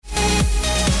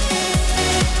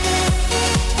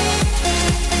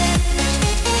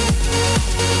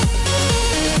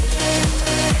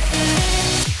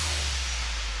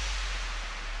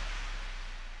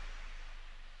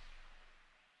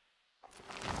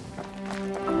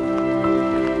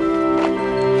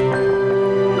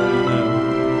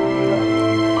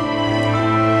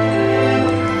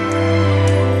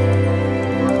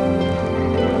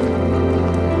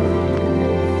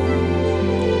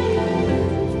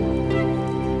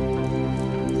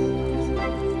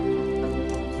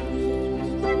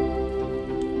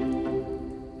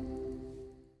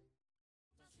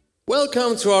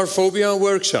welcome to our phobia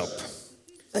workshop.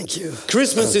 Thank you.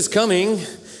 Christmas is coming,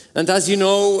 and as you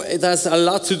know, it has a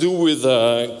lot to do with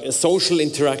social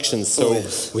interactions. So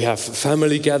we have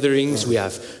family gatherings, we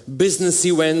have business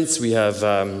events, we have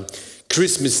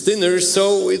Christmas dinners,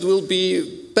 so it will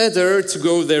be better to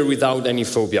go there without any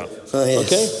phobia.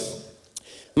 Okay?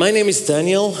 My name is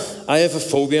Daniel. I have a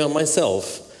phobia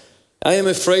myself. I am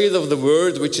afraid of the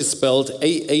word which is spelled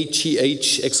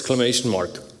AHEH exclamation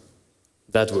mark.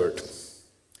 That word.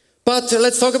 But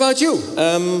let's talk about you.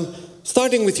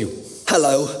 Starting with you.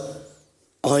 Hello,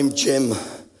 I'm Jim,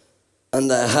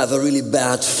 and I have a really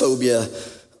bad phobia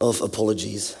of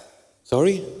apologies.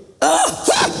 Sorry?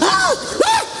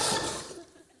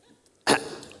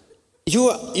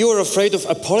 You are afraid of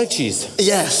apologies?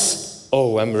 Yes.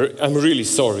 Oh, I'm really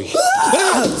sorry.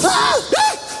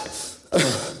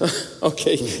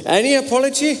 Okay, any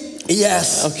apology?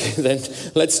 Yes. Okay, then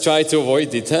let's try to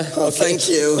avoid it. Huh? Oh, thank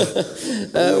you.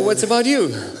 What's about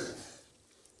you?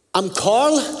 I'm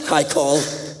Carl. Hi, Carl.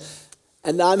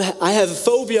 And I have a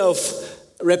phobia of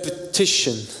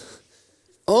repetition.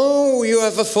 Oh, you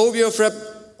have a phobia of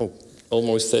Oh,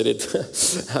 almost said it.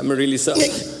 I'm really sorry.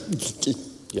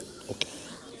 Yeah, okay.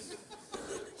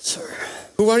 Sorry.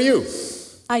 Who are you?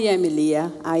 I am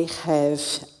Elia. I have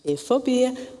a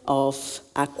phobia of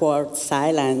awkward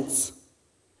silence.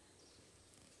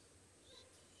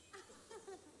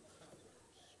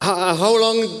 How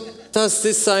long does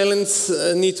this silence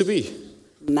need to be?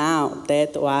 Now,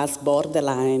 that was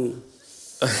borderline.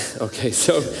 Okay,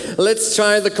 so let's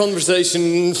try the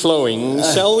conversation flowing,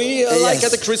 shall we? Like yes.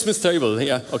 at the Christmas table.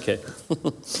 Yeah, okay.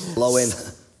 Blowing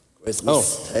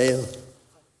Christmas tail.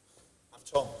 I'm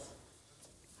Tom.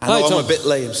 Hi, I know Tom. I'm a bit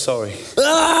late, I'm sorry.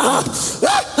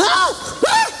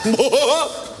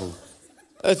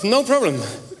 No problem.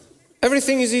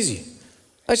 Everything is easy.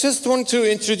 I just want to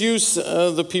introduce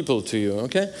the people to you,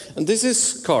 okay? And this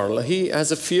is Carl. He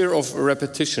has a fear of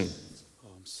repetition.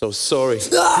 I'm so sorry.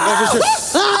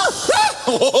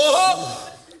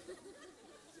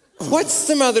 What's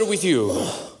the matter with you?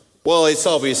 Well, it's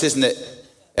obvious, isn't it?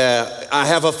 I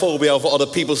have a phobia of other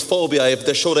people's phobia. If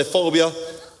they show their phobia,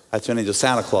 I turn into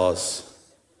Santa Claus.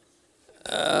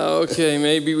 Okay,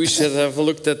 maybe we should have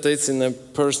looked at this in a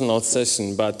personal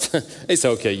session, but it's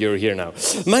okay, you're here now.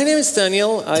 My name is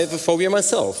Daniel. I have a phobia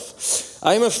myself.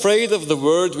 I'm afraid of the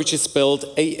word which is spelled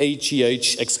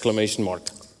AHEH exclamation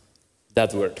mark.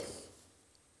 That word.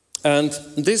 And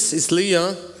this is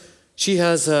Leah. She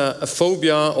has a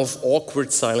phobia of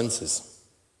awkward silences.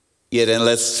 Yeah, then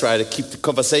let's try to keep the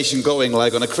conversation going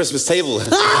like on a Christmas table.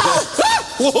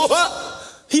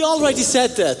 He already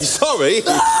said that. Sorry.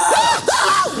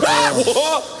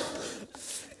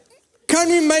 Can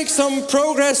we make some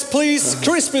progress, please?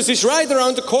 Christmas is right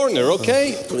around the corner,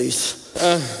 okay? Please.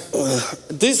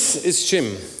 This is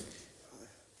Jim.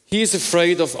 He is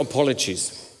afraid of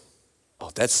apologies.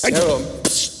 Oh, that's terrible.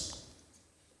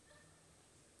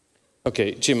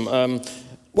 Okay, Jim,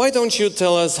 why don't you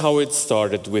tell us how it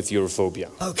started with your phobia?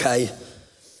 Okay.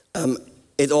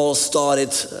 It all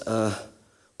started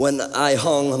when I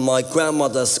hung my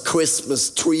grandmother's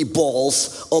Christmas tree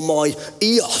balls on my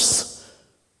ears.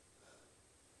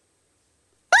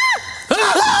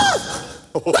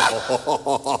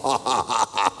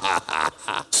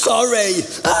 Sorry.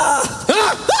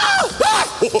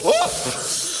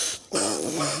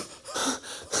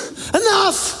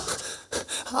 Enough!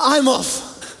 I'm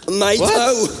off. Me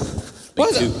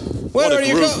too. Where are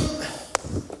you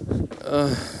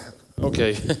going?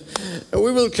 Okay,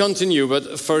 we will continue,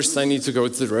 but first I need to go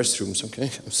to the restrooms,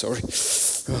 okay? I'm sorry.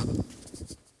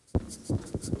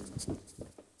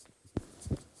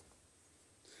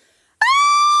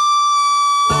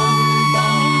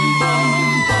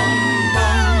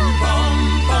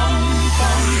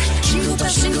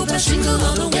 Jingle bells, jingle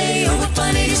all the way. Oh, what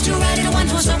fun it is to ride in a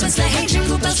one-horse open sleigh.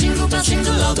 Jingle bells,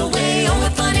 jingle all the way. Oh,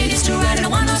 what fun it is to ride in a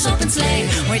one-horse open sleigh.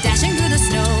 We're dashing through the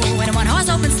snow in a one-horse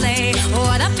open sleigh. Oh,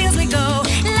 what up fields we go,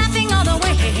 laughing all the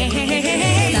way. Hey, hey, hey, hey, hey,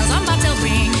 hey. Bells on bobtail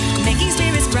ring, making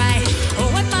spirits bright. Oh,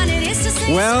 what fun it is to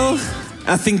sing. Well,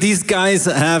 I think these guys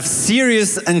have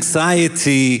serious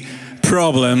anxiety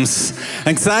problems.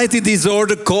 Anxiety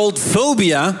disorder called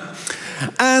phobia.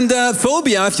 And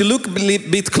phobia, if you look a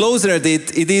bit closer at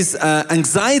it, it is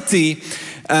anxiety,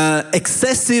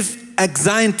 excessive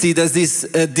anxiety that is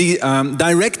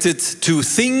directed to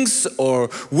things or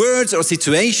words or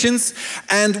situations,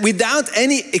 and without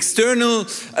any external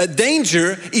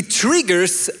danger, it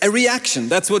triggers a reaction.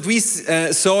 That's what we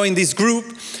saw in this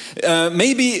group.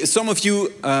 Maybe some of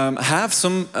you have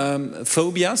some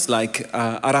phobias like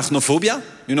arachnophobia,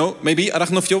 maybe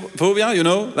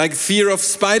arachnophobia, like fear of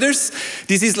spiders.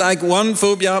 This is like one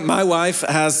phobia. My wife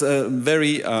has a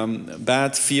very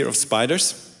bad fear of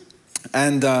spiders.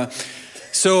 And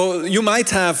so you might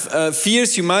have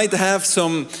fears, you might have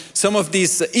some of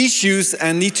these issues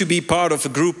and need to be part of a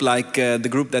group like the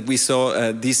group that we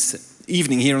saw this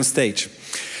evening here on stage.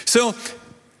 So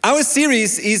our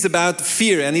series is about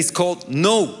fear and it's called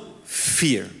No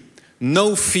Fear.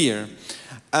 No Fear.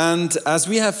 And as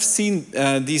we have seen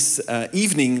this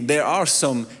evening, there are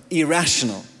some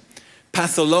irrational,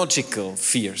 pathological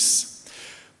fears.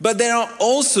 But there are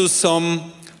also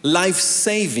some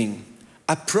life-saving,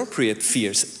 appropriate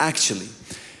fears, actually.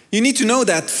 You need to know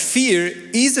that fear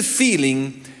is a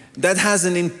feeling that has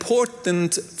an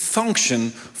important function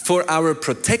for our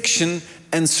protection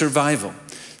and survival.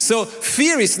 So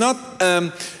fear is not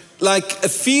like a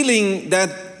feeling that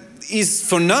is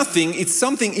for nothing. It's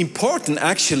something important,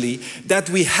 actually, that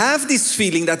we have this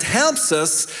feeling that helps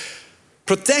us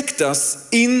protect us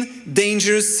in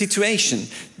dangerous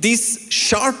situations. This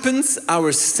sharpens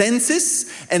our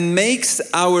senses and makes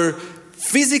our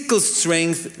physical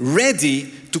strength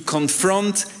ready to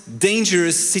confront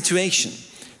dangerous situations.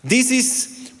 This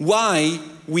is why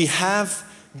we have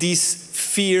this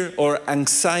fear or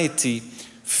anxiety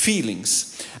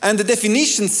feelings. And the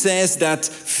definition says that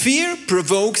fear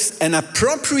provokes an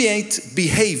appropriate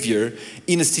behavior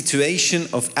in a situation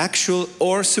of actual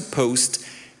or supposed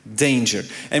danger.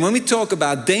 And when we talk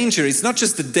about danger, it's not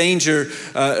just a danger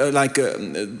like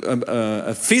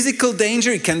a physical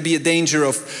danger. It can be a danger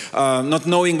of not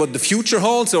knowing what the future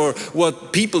holds or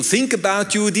what people think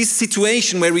about you. This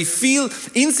situation where we feel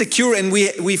insecure and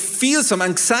we feel some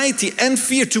anxiety and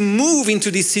fear to move into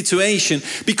this situation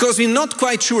because we're not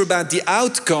quite sure about the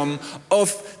outcome of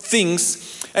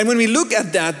things. And when we look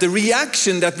at that, the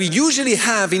reaction that we usually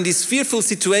have in this fearful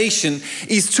situation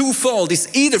is twofold.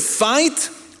 It's either fight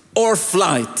or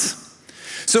flight.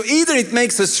 So either it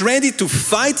makes us ready to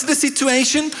fight the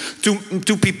situation,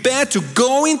 to prepare to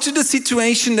go into the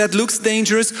situation that looks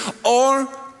dangerous, or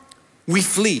we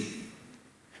flee.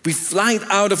 We fly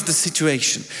out of the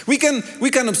situation. We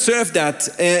can observe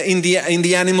that in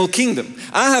the animal kingdom.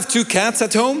 I have 2 cats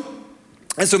at home.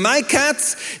 And so my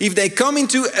cats, if they come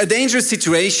into a dangerous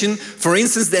situation, for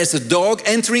instance, there's a dog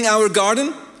entering our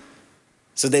garden.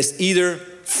 So there's either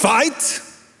fight,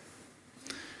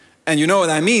 and you know what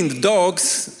I mean, the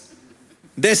dogs,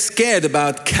 they're scared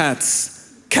about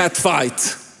cats, cat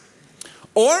fight.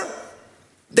 Or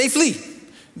they flee.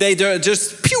 They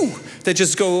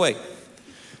just go away.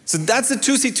 So that's the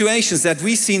 2 situations that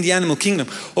we see in the animal kingdom.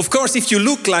 Of course, if you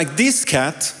look like this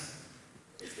cat,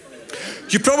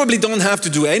 you probably don't have to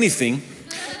do anything.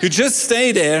 You just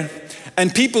stay there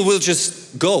and people will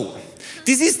just go.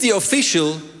 This is the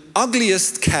official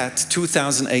Ugliest Cat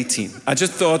 2018. I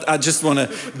just want to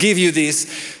give you this.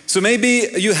 So maybe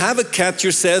you have a cat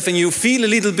yourself and you feel a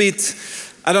little bit,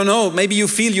 I don't know, maybe you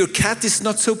feel your cat is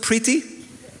not so pretty.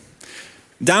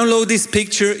 Download this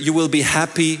picture, you will be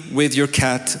happy with your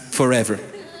cat forever.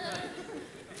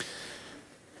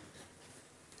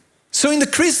 So in the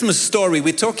Christmas story,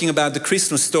 we're talking about the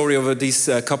Christmas story over these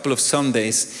couple of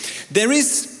Sundays. There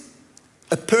is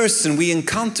a person, we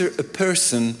encounter a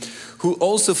person who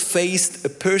also faced a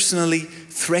personally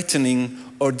threatening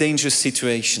or dangerous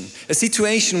situation. A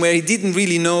situation where he didn't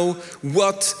really know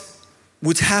what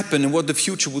would happen and what the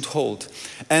future would hold.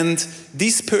 And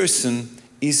this person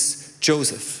is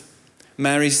Joseph,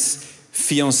 Mary's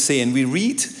fiancé. And we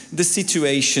read the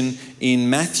situation in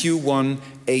Matthew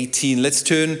 1:18. Let's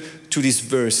turn to this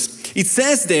verse. It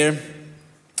says there,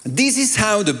 "This is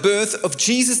how the birth of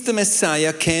Jesus the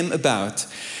Messiah came about.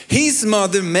 His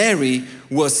mother Mary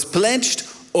was pledged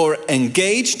or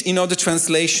engaged, in other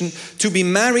translation, to be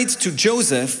married to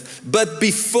Joseph, but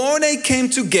before they came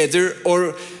together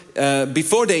or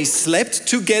before they slept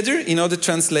together, in other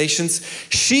translations,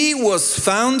 she was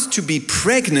found to be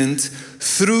pregnant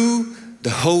through the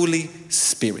Holy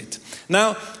Spirit."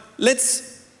 Now, let's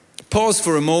pause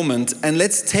for a moment and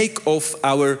let's take off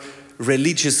our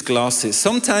religious glasses.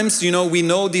 Sometimes, we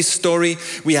know this story.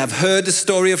 We have heard the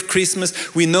story of Christmas.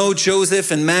 We know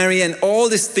Joseph and Mary and all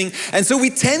this thing. And so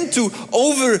we tend to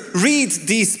overread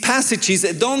these passages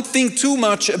and don't think too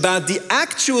much about the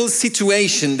actual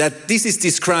situation that this is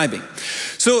describing.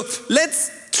 So let's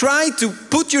try to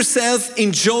put yourself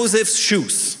in Joseph's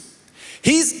shoes.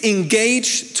 He's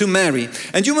engaged to Mary.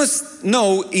 And you must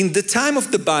know, in the time of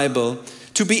the Bible,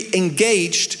 to be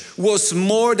engaged was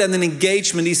more than an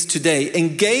engagement is today.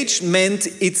 Engaged meant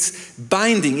it's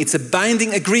binding. It's a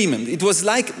binding agreement. It was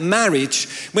like marriage.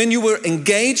 When you were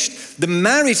engaged, the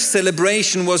marriage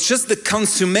celebration was just the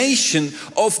consummation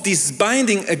of this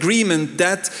binding agreement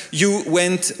that you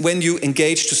went when you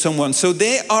engaged to someone. So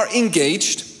they are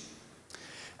engaged.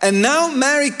 And now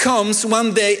Mary comes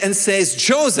one day and says,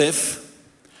 Joseph,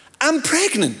 I'm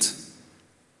pregnant.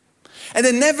 And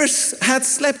they never had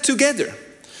slept together.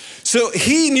 So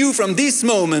he knew from this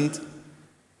moment,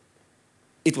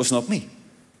 it was not me.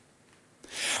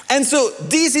 And so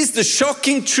this is the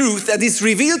shocking truth that is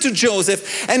revealed to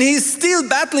Joseph, and he's still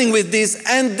battling with this.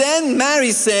 And then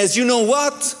Mary says, you know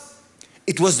what?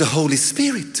 It was the Holy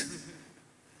Spirit.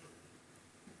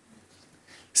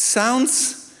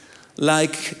 Sounds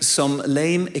like some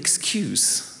lame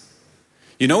excuse.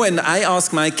 You know, and I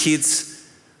ask my kids,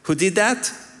 who did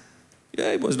that?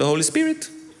 Yeah, it was the Holy Spirit.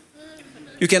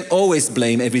 You can always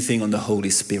blame everything on the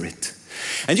Holy Spirit.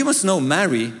 And you must know,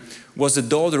 Mary was the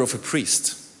daughter of a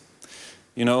priest.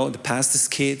 You know, the pastor's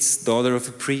kids, daughter of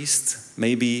a priest.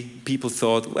 Maybe people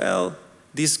thought, well,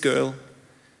 this girl,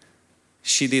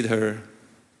 she did her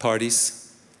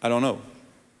parties. I don't know.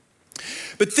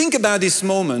 But think about this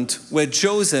moment where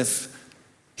Joseph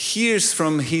hears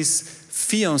from his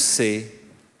fiancée,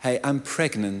 hey, I'm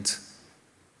pregnant,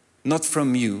 not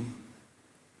from you.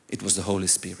 It was the Holy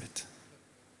Spirit.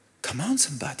 Come on,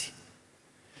 somebody.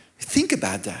 Think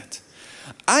about that.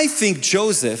 I think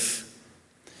Joseph,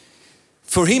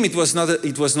 for him it was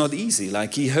not easy.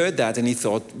 Like he heard that and he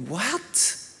thought,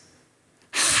 what?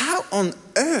 How on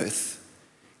earth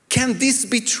can this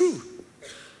be true?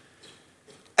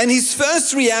 And his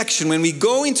first reaction, when we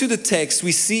go into the text,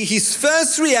 we see his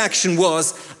first reaction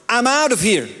was, I'm out of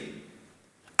here.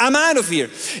 I'm out of here.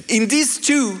 In these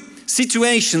two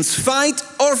situations, fight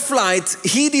or flight,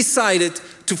 he decided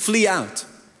to flee out,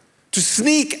 to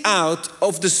sneak out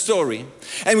of the story.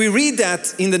 And we read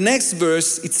that in the next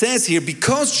verse. It says here,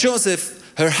 because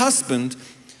Joseph, her husband,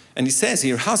 and it says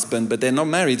here husband, but they're not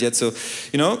married yet, so,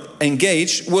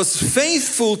 engaged, was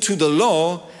faithful to the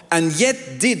law and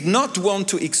yet did not want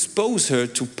to expose her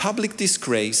to public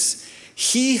disgrace,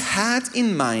 he had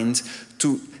in mind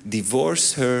to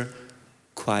divorce her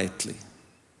quietly.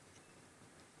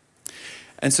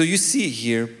 And so you see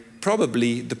here,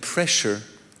 probably the pressure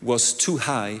was too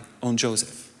high on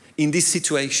Joseph in this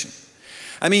situation.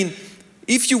 I mean,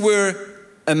 if you were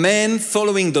a man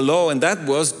following the law, and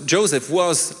Joseph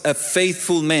was a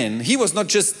faithful man. He was not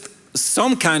just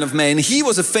some kind of man, he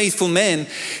was a faithful man.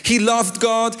 He loved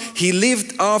God, he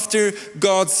lived after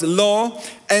God's law.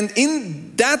 And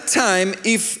in that time,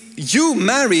 if you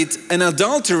married an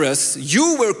adulteress,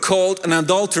 you were called an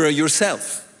adulterer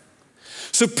yourself.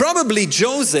 So probably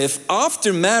Joseph,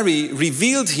 after Mary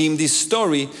revealed him this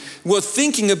story, was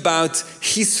thinking about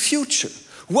his future.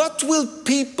 What will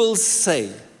people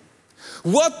say?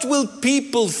 What will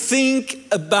people think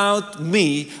about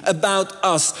me, about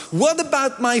us? What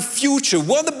about my future?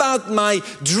 What about my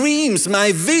dreams,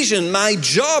 my vision, my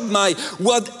job, my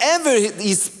whatever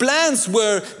his plans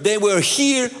were, they were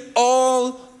here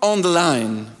all on the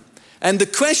line. And the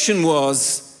question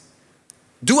was,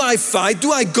 do I fight?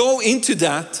 Do I go into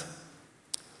that?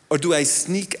 Or do I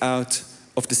sneak out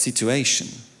of the situation?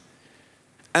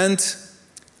 And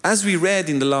as we read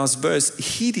in the last verse,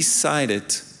 he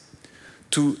decided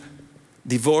to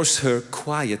divorce her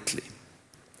quietly.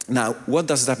 Now, what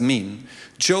does that mean?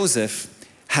 Joseph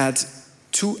had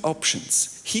two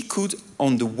options. He could,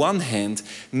 on the one hand,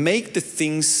 make the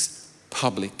things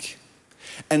public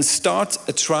and start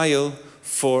a trial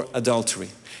for adultery.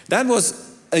 That was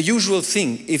a usual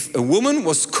thing. If a woman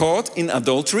was caught in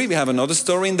adultery, we have another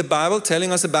story in the Bible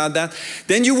telling us about that,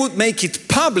 then you would make it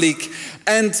public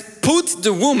and put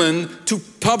the woman to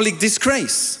public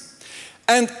disgrace.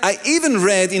 And I even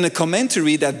read in a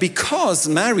commentary that because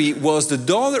Mary was the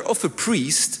daughter of a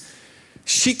priest,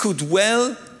 she could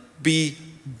well be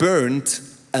burned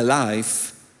alive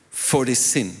for this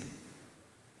sin.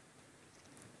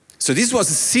 So this was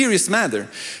a serious matter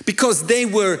because they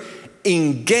were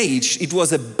engaged. It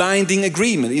was a binding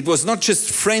agreement. It was not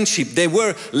just friendship. They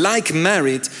were like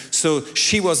married, so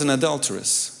she was an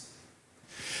adulteress.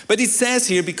 But it says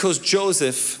here, because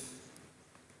Joseph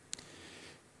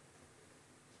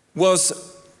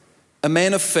was a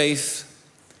man of faith,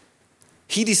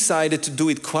 he decided to do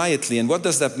it quietly. And what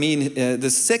does that mean?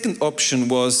 The second option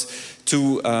was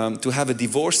to have a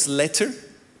divorce letter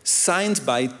signed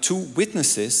by two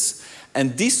witnesses,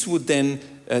 and this would then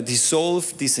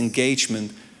dissolve this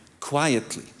engagement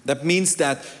quietly. That means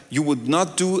that you would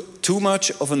not do too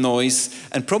much of a noise.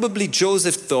 And probably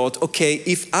Joseph thought, okay,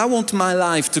 if I want my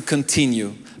life to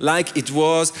continue like it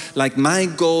was, like my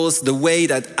goals, the way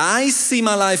that I see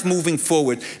my life moving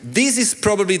forward, this is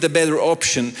probably the better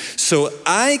option. So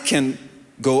I can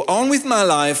go on with my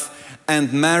life.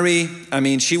 And Mary,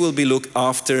 she will be looked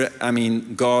after.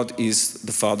 God is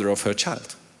the father of her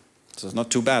child. So it's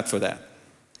not too bad for that.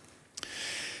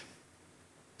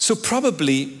 So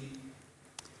probably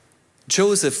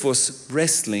Joseph was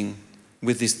wrestling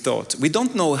with this thought. We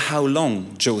don't know how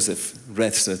long Joseph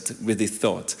wrestled with this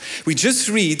thought. We just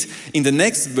read in the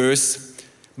next verse,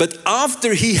 but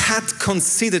after he had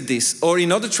considered this, or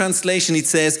in other translation it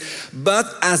says, but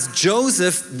as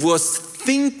Joseph was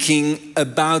thinking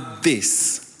about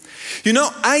this.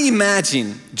 I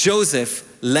imagine Joseph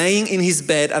laying in his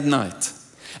bed at night.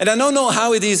 And I don't know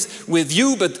how it is with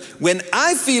you, but when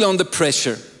I feel under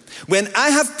pressure, when I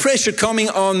have pressure coming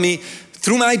on me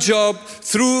through my job,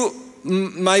 through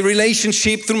my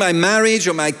relationship, through my marriage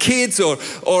or my kids or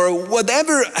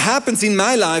whatever happens in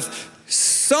my life,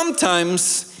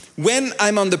 sometimes when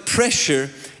I'm under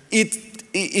pressure,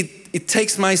 it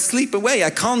takes my sleep away. I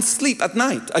can't sleep at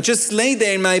night. I just lay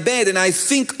there in my bed and I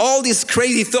think all these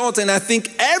crazy thoughts and I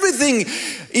think everything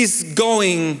is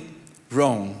going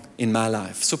wrong in my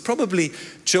life. So probably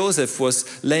Joseph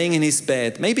was laying in his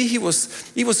bed. Maybe he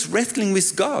was wrestling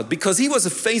with God because he was a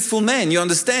faithful man. You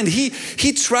understand? He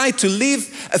tried to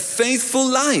live a faithful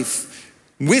life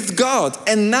with God.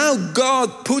 And now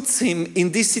God puts him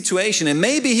in this situation. And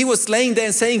maybe he was laying there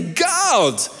and saying,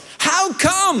 God, how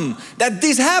come that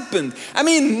this happened?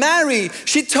 Mary,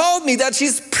 she told me that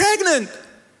she's pregnant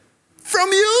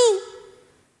from you.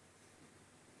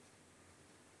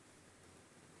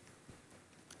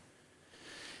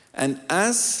 And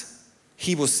as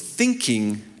he was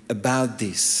thinking about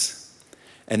this,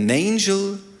 an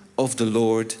angel of the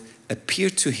Lord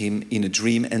appeared to him in a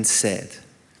dream and said,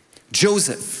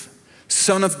 Joseph,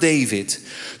 son of David,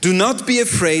 do not be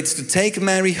afraid to take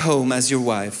Mary home as your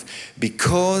wife,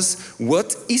 because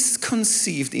what is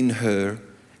conceived in her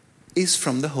is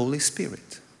from the Holy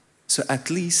Spirit. So at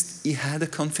least he had a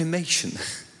confirmation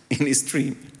in his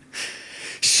dream.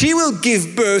 She will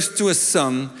give birth to a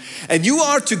son, and you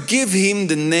are to give him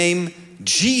the name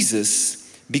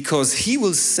Jesus, because he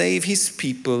will save his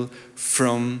people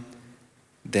from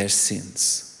their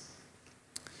sins.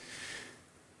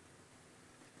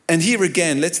 And here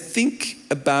again, let's think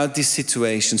about this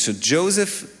situation. So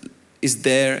Joseph is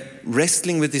there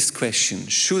wrestling with this question.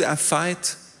 Should I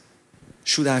fight?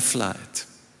 Should I flight?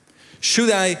 Should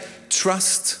I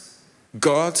trust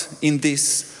God in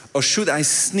this? Or should I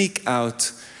sneak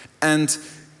out and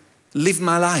live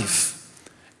my life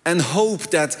and hope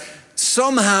that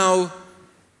somehow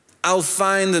I'll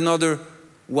find another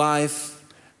wife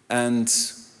and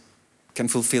can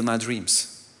fulfill my dreams?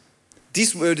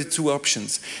 These were the two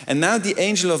options. And now the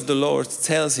angel of the Lord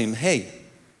tells him, hey,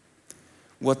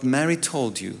 what Mary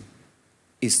told you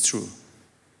is true.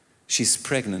 She's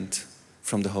pregnant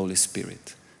from the Holy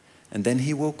Spirit. And then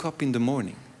he woke up in the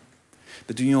morning.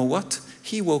 But do you know what?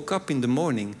 He woke up in the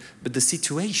morning, but the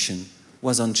situation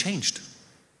was unchanged.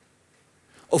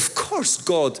 Of course,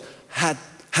 God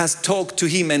has talked to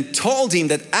him and told him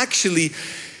that actually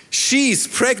she is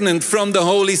pregnant from the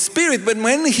Holy Spirit. But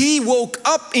when he woke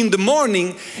up in the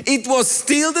morning, it was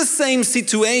still the same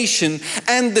situation.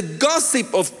 And the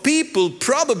gossip of people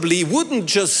probably wouldn't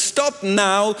just stop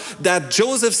now that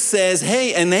Joseph says,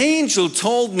 hey, an angel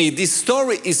told me this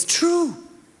story is true.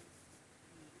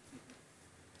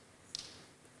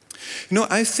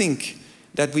 I think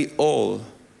that we all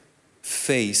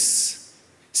face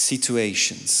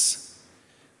situations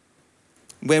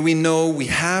where we know we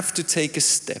have to take a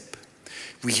step.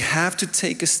 We have to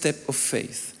take a step of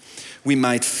faith. We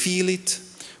might feel it.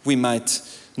 We might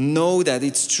know that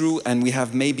it's true, and we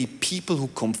have maybe people who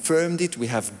confirmed it. We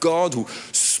have God who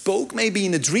spoke maybe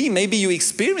in a dream. Maybe you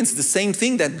experienced the same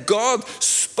thing, that God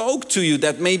spoke to you,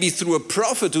 that maybe through a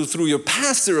prophet or through your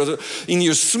pastor or in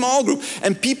your small group,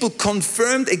 and people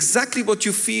confirmed exactly what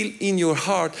you feel in your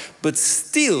heart, but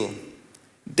still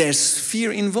there's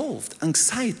fear involved,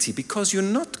 anxiety, because you're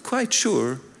not quite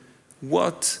sure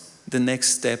what the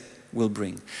next step will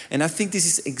bring. And I think this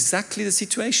is exactly the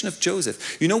situation of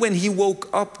Joseph. When he woke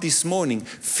up this morning,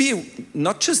 fear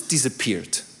not just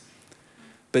disappeared,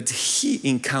 but he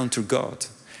encountered God.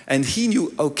 And he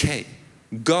knew, okay,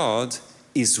 God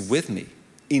is with me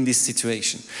in this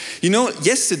situation.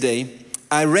 Yesterday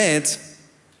I read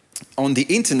on the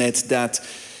internet that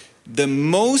the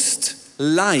most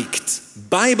liked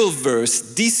Bible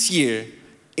verse this year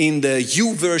in the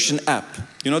YouVersion app.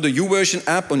 You know the YouVersion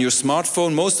app on your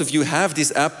smartphone? Most of you have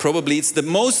this app, probably. It's the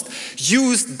most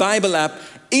used Bible app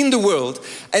in the world.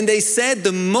 And they said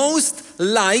the most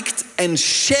liked and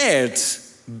shared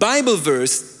Bible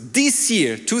verse this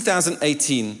year,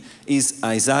 2018, is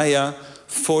Isaiah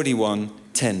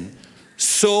 41:10.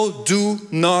 So do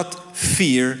not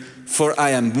fear, for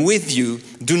I am with you.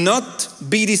 Do not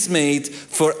be dismayed,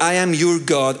 for I am your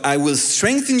God. I will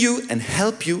strengthen you and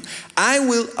help you. I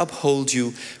will uphold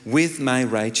you with my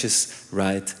righteous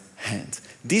right hand.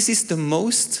 This is the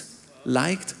most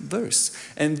liked verse.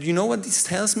 And you know what this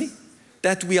tells me?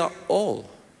 That we are all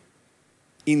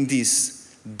in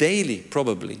these daily,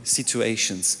 probably,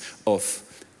 situations of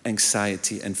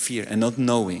anxiety and fear and not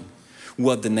knowing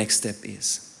what the next step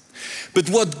is. But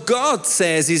what God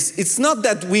says is, it's not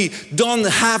that we don't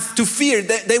have to fear.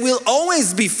 There will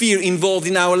always be fear involved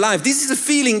in our life. This is a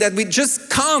feeling that we just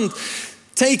can't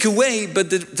take away. But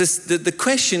the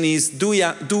question is, do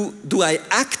I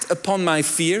act upon my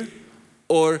fear,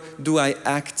 or do I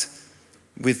act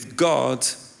with God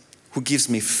who gives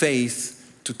me faith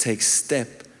to take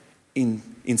step in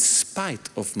spite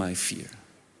of my fear?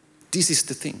 This is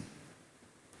the thing.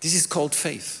 This is called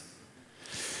faith.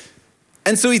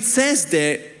 And so it says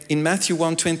there in Matthew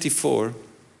 1:24,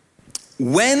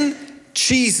 when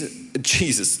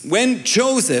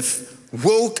Joseph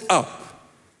woke up,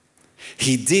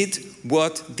 he did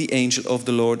what the angel of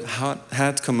the Lord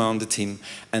had commanded him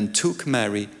and took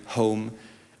Mary home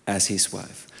as his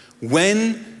wife.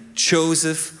 When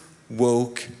Joseph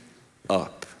woke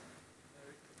up,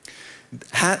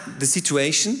 the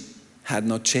situation had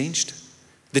not changed.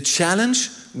 The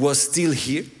challenge was still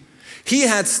here. He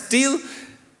had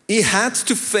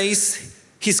to face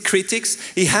his critics.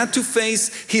 He had to face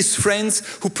his friends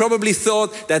who probably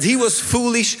thought that he was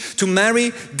foolish to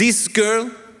marry this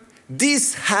girl.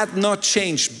 This had not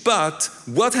changed, but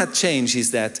what had changed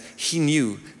is that he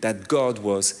knew that God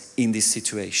was in this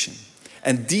situation.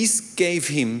 And this gave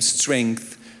him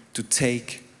strength to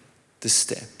take the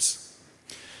steps.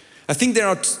 I think there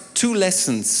are two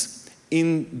lessons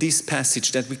in this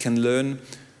passage that we can learn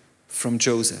from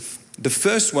Joseph. The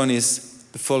first one is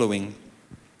the following.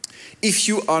 If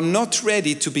you are not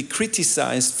ready to be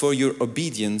criticized for your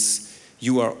obedience,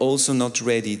 you are also not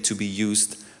ready to be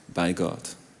used by God.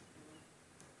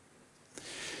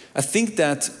 I think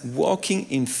that walking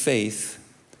in faith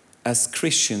as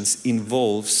Christians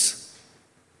involves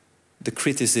the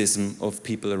criticism of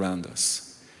people around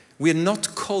us. We are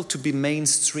not called to be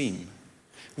mainstream.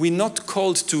 We're not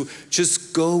called to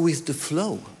just go with the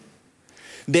flow.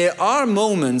 There are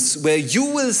moments where you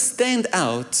will stand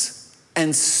out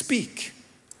and speak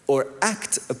or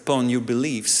act upon your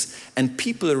beliefs, and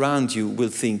people around you will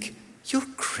think, you're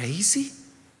crazy?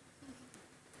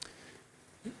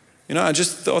 You know, I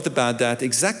just thought about that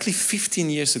exactly 15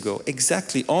 years ago,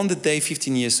 exactly on the day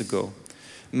 15 years ago.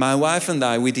 My wife and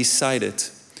I, we decided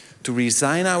to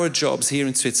resign our jobs here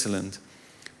in Switzerland.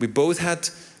 We both had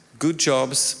good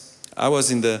jobs. I was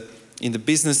in the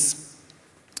business,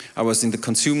 I was in the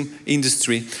consumer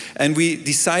industry, and we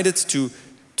decided to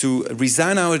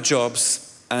resign our jobs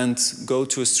and go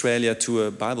to Australia to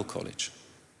a Bible college.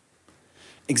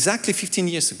 Exactly 15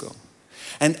 years ago.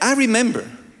 And I remember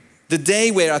the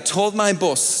day where I told my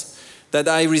boss that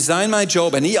I resigned my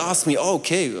job, and he asked me,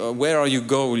 where are you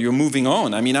going? You're moving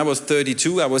on. I mean, I was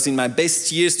 32. I was in my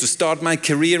best years to start my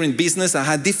career in business. I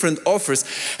had different offers.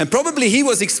 And probably he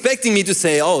was expecting me to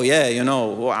say,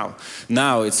 wow,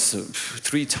 now it's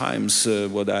 3 times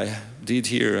what I did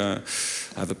here.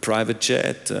 I have a private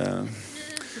jet.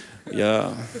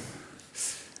 Yeah.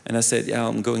 And I said,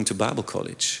 I'm going to Bible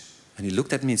college. And he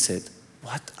looked at me and said,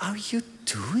 what are you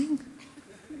doing?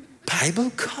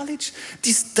 Bible college?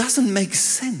 This doesn't make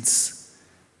sense.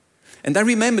 And I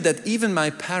remember that even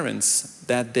my parents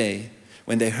that day,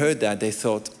 when they heard that, they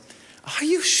thought, are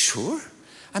you sure?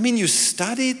 I mean, you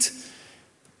studied,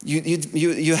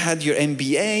 you had your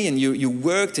MBA, and you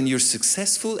worked, and you're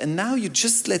successful, and now you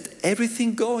just let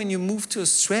everything go and you move to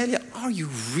Australia. Are you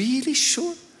really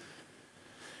sure?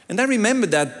 And I remember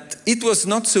that it was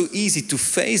not so easy to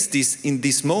face this in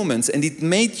these moments, and it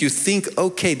made you think,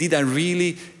 okay, did I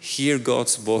really hear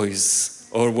God's voice?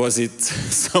 Or was it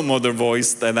some other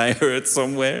voice that I heard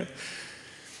somewhere?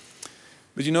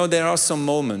 But you know, there are some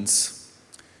moments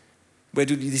where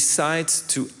you decide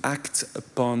to act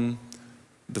upon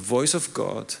the voice of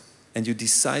God, and you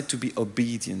decide to be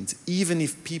obedient, even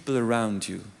if people around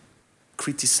you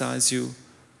criticize you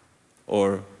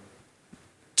or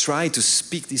try to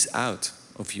speak this out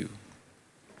of you.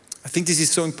 I think this is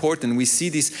so important. We see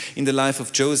this in the life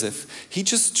of Joseph. He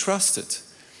just trusted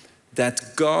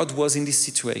that God was in this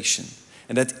situation.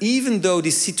 And that even though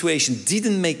this situation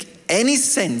didn't make any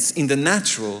sense in the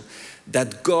natural,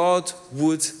 that God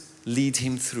would lead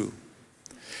him through.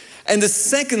 And the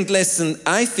second lesson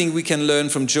I think we can learn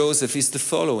from Joseph is the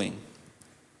following.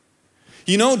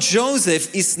 You know,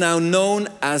 Joseph is now known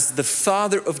as the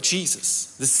father of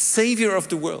Jesus, the savior of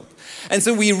the world. And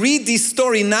so we read this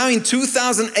story now in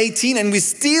 2018 and we're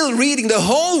still reading. The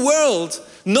whole world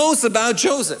knows about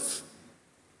Joseph.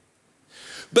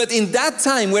 But in that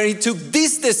time where he took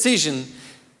this decision,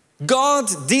 God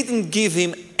didn't give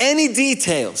him any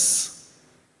details.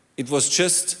 It was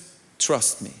just,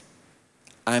 trust me,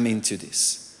 I'm into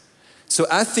this. So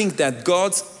I think that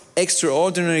God's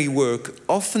extraordinary work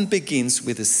often begins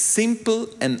with a simple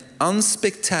and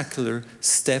unspectacular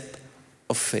step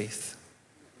of faith.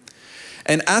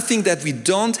 And I think that we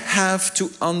don't have to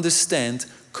understand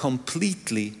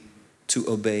completely to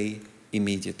obey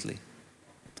immediately.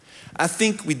 I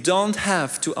think we don't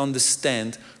have to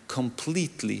understand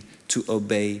completely to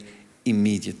obey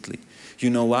immediately. You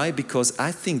know why? Because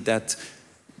I think that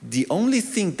the only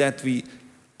thing that we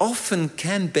often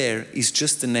can bear is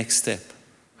just the next step.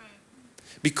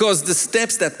 Because the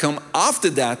steps that come after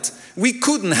that, we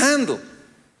couldn't handle.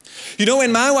 You know,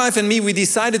 when my wife and me, we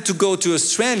decided to go to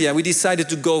Australia, we decided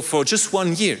to go for just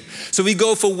 1 year. So we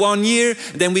go for 1 year,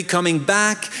 then we're coming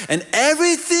back, and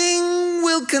everything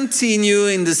will continue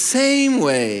in the same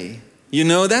way. You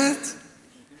know that?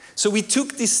 So we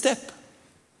took this step.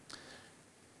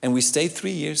 And we stayed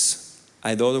 3 years.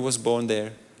 Our daughter was born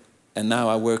there. And now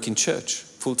I work in church,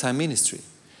 full-time ministry.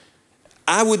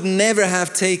 I would never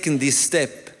have taken this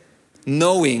step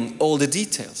knowing all the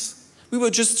details. We were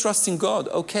just trusting God.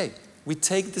 Okay, we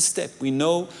take the step. We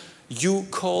know you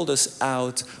called us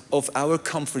out of our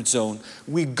comfort zone.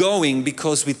 We're going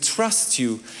because we trust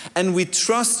you. And we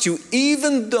trust you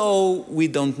even though we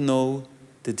don't know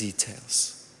the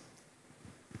details.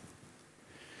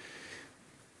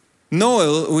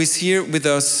 Noel, who is here with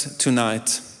us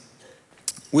tonight,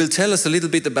 will tell us a little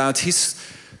bit about his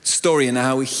story and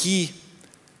how he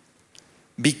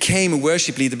became a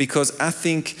worship leader, because I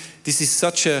think this is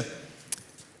such a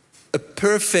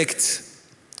perfect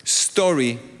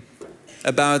story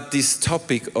about this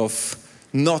topic of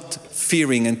not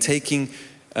fearing and taking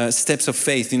steps of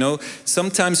faith. You know,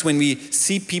 sometimes when we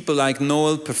see people like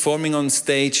Noel performing on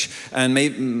stage, and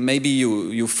maybe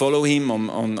you follow him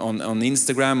on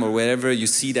Instagram or wherever, you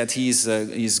see that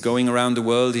he's going around the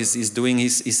world, he's doing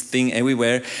his thing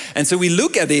everywhere. And so we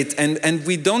look at it and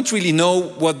we don't really know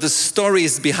what the story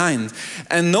is behind.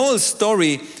 And Noel's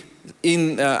story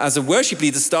as a worship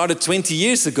leader started 20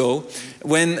 years ago,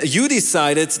 when you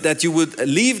decided that you would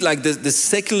leave like the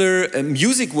secular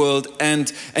music world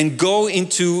and go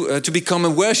into to become a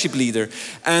worship leader.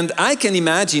 And I can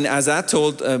imagine, as I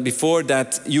told before,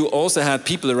 that you also had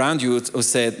people around you who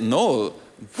said, "No,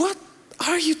 what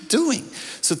are you doing?"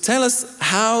 So tell us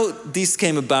how this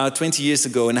came about 20 years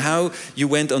ago and how you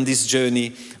went on this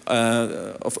journey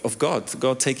of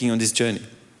God taking you on this journey.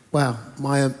 Wow,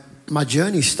 my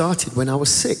journey started when I was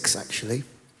 6, actually.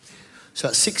 So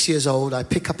at 6 years old, I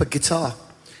pick up a guitar.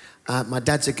 My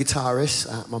dad's a guitarist.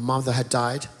 My mother had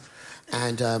died.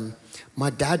 And my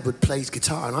dad would play his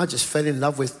guitar. And I just fell in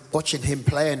love with watching him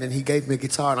play. And then he gave me a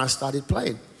guitar and I started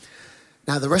playing.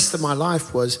 Now, the rest of my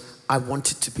life was I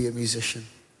wanted to be a musician.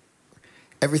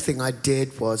 Everything I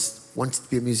did was wanted to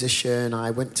be a musician.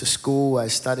 I went to school. I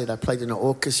studied. I played in an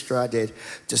orchestra. I did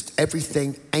just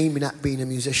everything aiming at being a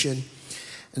musician.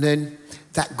 And then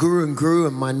that grew and grew,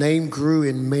 and my name grew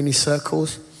in many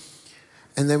circles.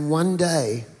 And then one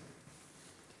day,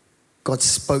 God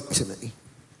spoke to me.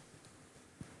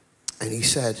 And he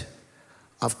said,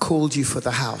 "I've called you for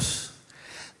the house."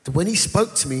 When he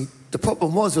spoke to me, the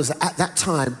problem was that at that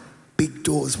time, big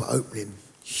doors were opening,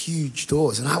 huge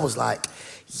doors. And I was like,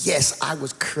 yes, I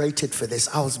was created for this.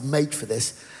 I was made for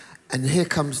this. And here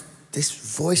comes this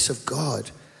voice of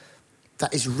God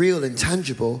that is real and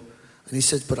tangible. And he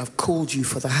says, "But I've called you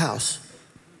for the house."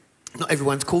 Not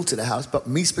everyone's called to the house, but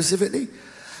me specifically.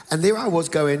 And there I was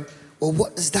going, well,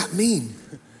 what does that mean?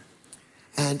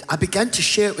 And I began to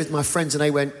share it with my friends, and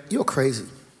they went, "You're crazy.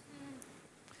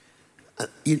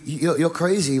 You're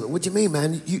crazy. What do you mean,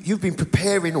 man? You've been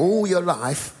preparing all your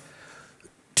life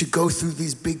to go through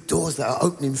these big doors that are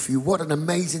opening for you. What an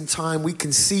amazing time. We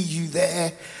can see you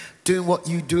there doing what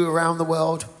you do around the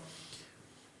world."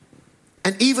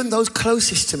 And even those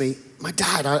closest to me, my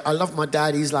dad, I love my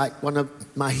dad. He's like one of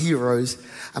my heroes.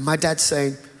 And my dad's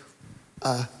saying,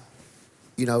 "What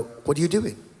are you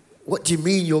doing? What do you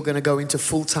mean you're going to go into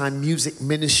full-time music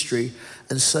ministry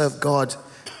and serve God,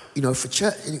 for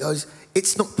church?" And he goes,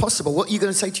 it's not possible. What are you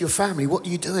going to say to your family? What are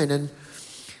you doing? And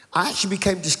I actually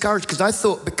became discouraged because I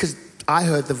thought because I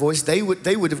heard the voice, they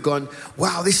would have gone,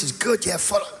 wow, this is good, yeah,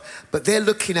 follow. But they're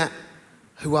looking at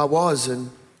who I was and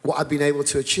what I'd been able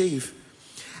to achieve.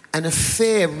 And a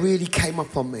fear really came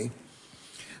up on me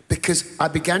because I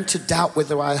began to doubt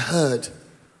whether I heard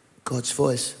God's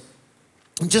voice.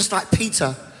 And just like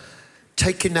Peter,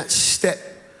 taking that step,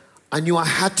 I knew I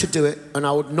had to do it and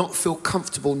I would not feel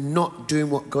comfortable not doing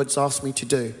what God's asked me to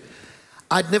do.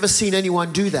 I'd never seen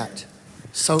anyone do that.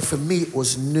 So for me, it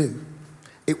was new.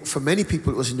 For many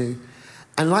people, it was new.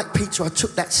 And like Peter, I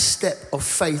took that step of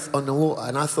faith on the water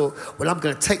and I thought, well, I'm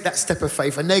going to take that step of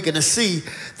faith and they're going to see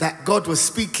that God was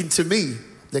speaking to me.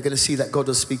 They're going to see that God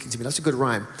was speaking to me. That's a good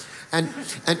rhyme. And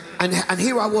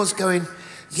here I was going,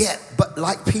 yeah, but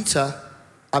like Peter,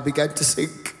 I began to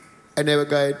sink and they were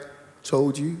going,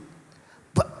 told you.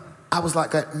 But I was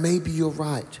like, maybe you're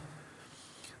right.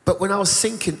 But when I was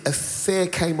sinking, a fear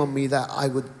came on me that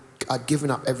I'd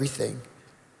given up everything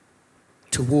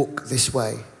to walk this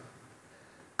way.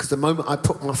 Because the moment I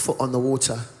put my foot on the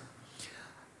water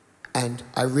and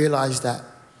I realized that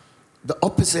the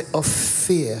opposite of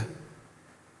fear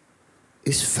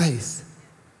is faith.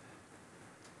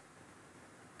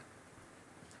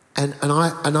 And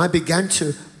I began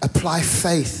to apply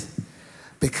faith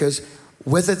because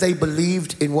whether they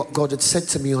believed in what God had said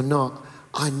to me or not,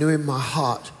 I knew in my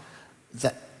heart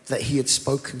that he had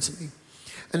spoken to me.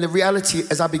 And the reality,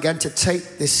 as I began to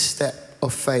take this step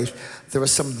of faith, there were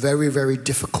some very, very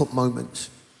difficult moments.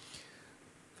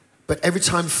 But every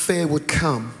time fear would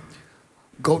come,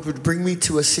 God would bring me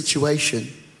to a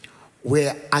situation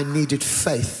where I needed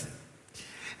faith.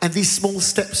 And these small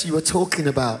steps you were talking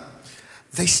about,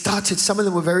 some of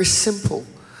them were very simple,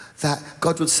 that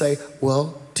God would say,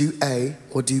 well, do A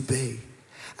or do B.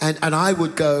 And I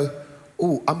would go,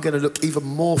 oh, I'm going to look even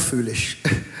more foolish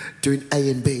doing A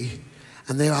and B.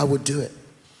 And there I would do it.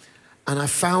 And I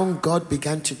found God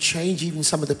began to change even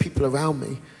some of the people around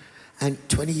me. And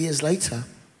 20 years later,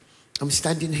 I'm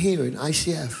standing here in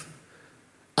ICF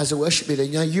as a worship leader.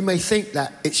 You know, you may think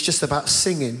that it's just about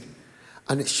singing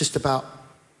and it's just about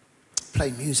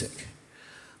playing music.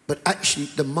 But actually,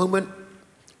 the moment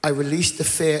I released the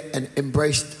fear and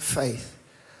embraced faith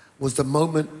was the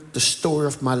moment the story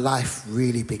of my life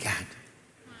really began.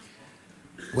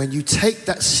 When you take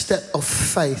that step of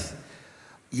faith,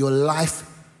 your life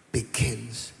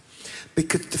begins.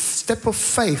 Because the step of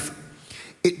faith,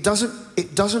 it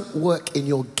doesn't work in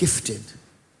your gifting.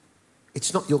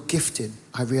 It's not your gifting,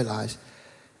 I realized.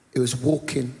 It was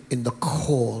walking in the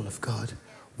call of God,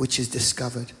 which is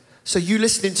discovered. So you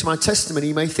listening to my testimony,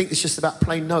 you may think it's just about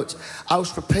playing notes. I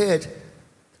was prepared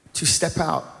to step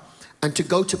out and to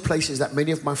go to places that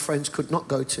many of my friends could not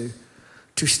go to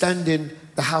stand in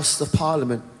the House of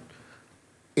Parliament.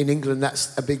 In England,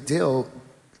 that's a big deal.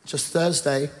 Just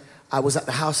Thursday, I was at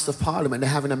the House of Parliament. They're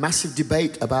having a massive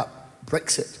debate about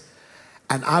Brexit.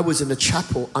 And I was in the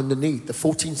chapel underneath, the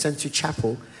 14th century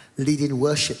chapel, leading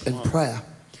worship and prayer.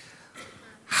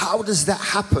 How does that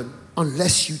happen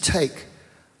unless you take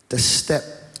the step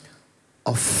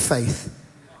of faith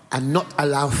and not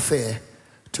allow fear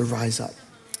to rise up?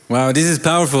 Wow, this is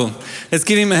powerful. Let's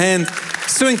give him a hand.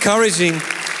 So encouraging.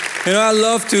 You know, I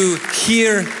love to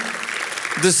hear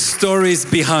the stories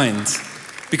behind.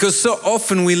 Because so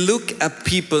often we look at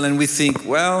people and we think,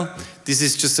 well, this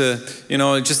is just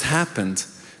it just happened.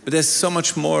 But there's so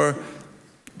much more,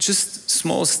 just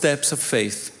small steps of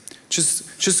faith.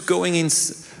 Just going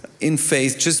in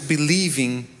faith, just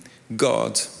believing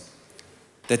God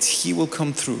that he will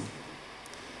come through.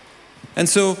 And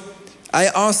so I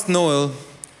asked Noel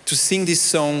to sing this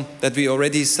song that we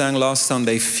already sang last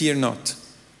Sunday, Fear Not.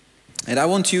 And I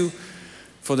want you,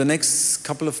 for the next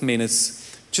couple of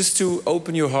minutes, just to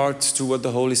open your heart to what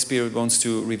the Holy Spirit wants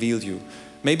to reveal you.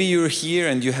 Maybe you're here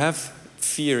and you have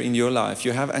fear in your life,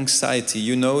 you have anxiety,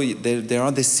 you know there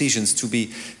are decisions to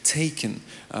be taken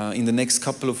in the next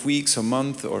couple of weeks or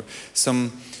month, or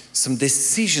some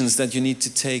decisions that you need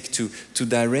to take to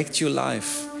direct your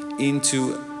life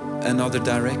into another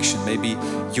direction. Maybe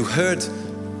you heard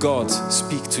God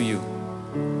speak to you,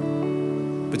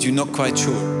 but you're not quite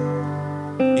sure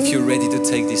if you're ready to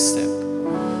take this step.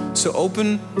 So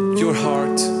open your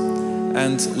heart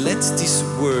and let these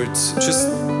words just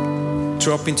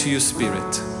drop into your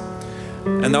spirit.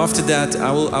 And after that,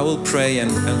 I will pray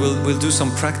and we'll do some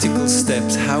practical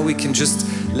steps how we can just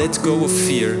let go of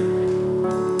fear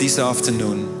this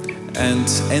afternoon and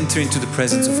enter into the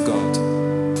presence of God.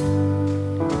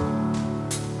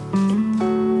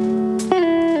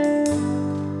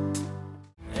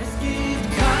 Es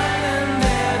gibt keinen,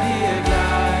 der dir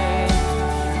gleicht.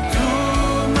 Du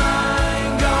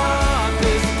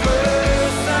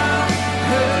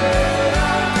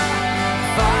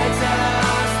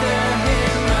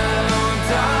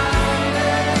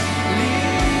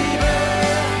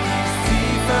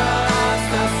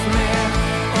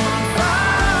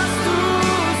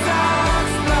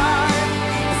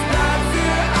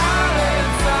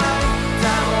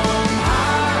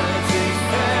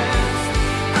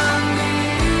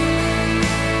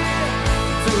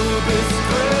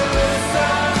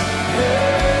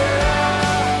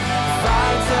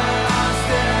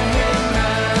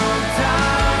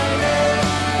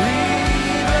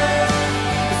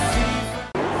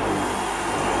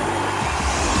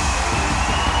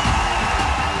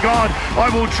God, I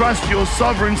will trust your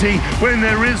sovereignty when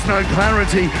there is no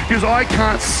clarity, because I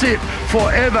can't sit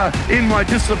forever in my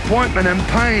disappointment and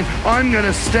pain. I'm going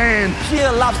to stand.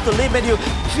 Fear loves to limit you.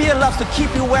 Fear loves to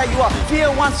keep you where you are.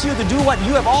 Fear wants you to do what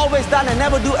you have always done and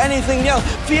never do anything else.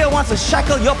 Fear wants to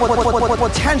shackle your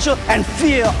potential, and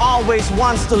fear always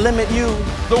wants to limit you.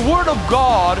 The Word of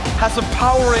God has a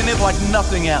power in it like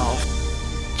nothing else.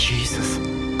 Jesus,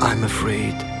 I'm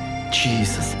afraid.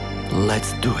 Jesus,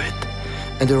 let's do it.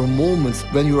 And there are moments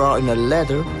when you are in a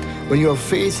ladder, when you are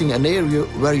facing an area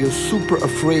where you're super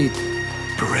afraid.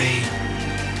 Pray,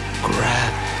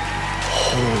 grab,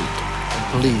 hold,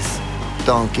 and please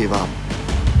don't give up.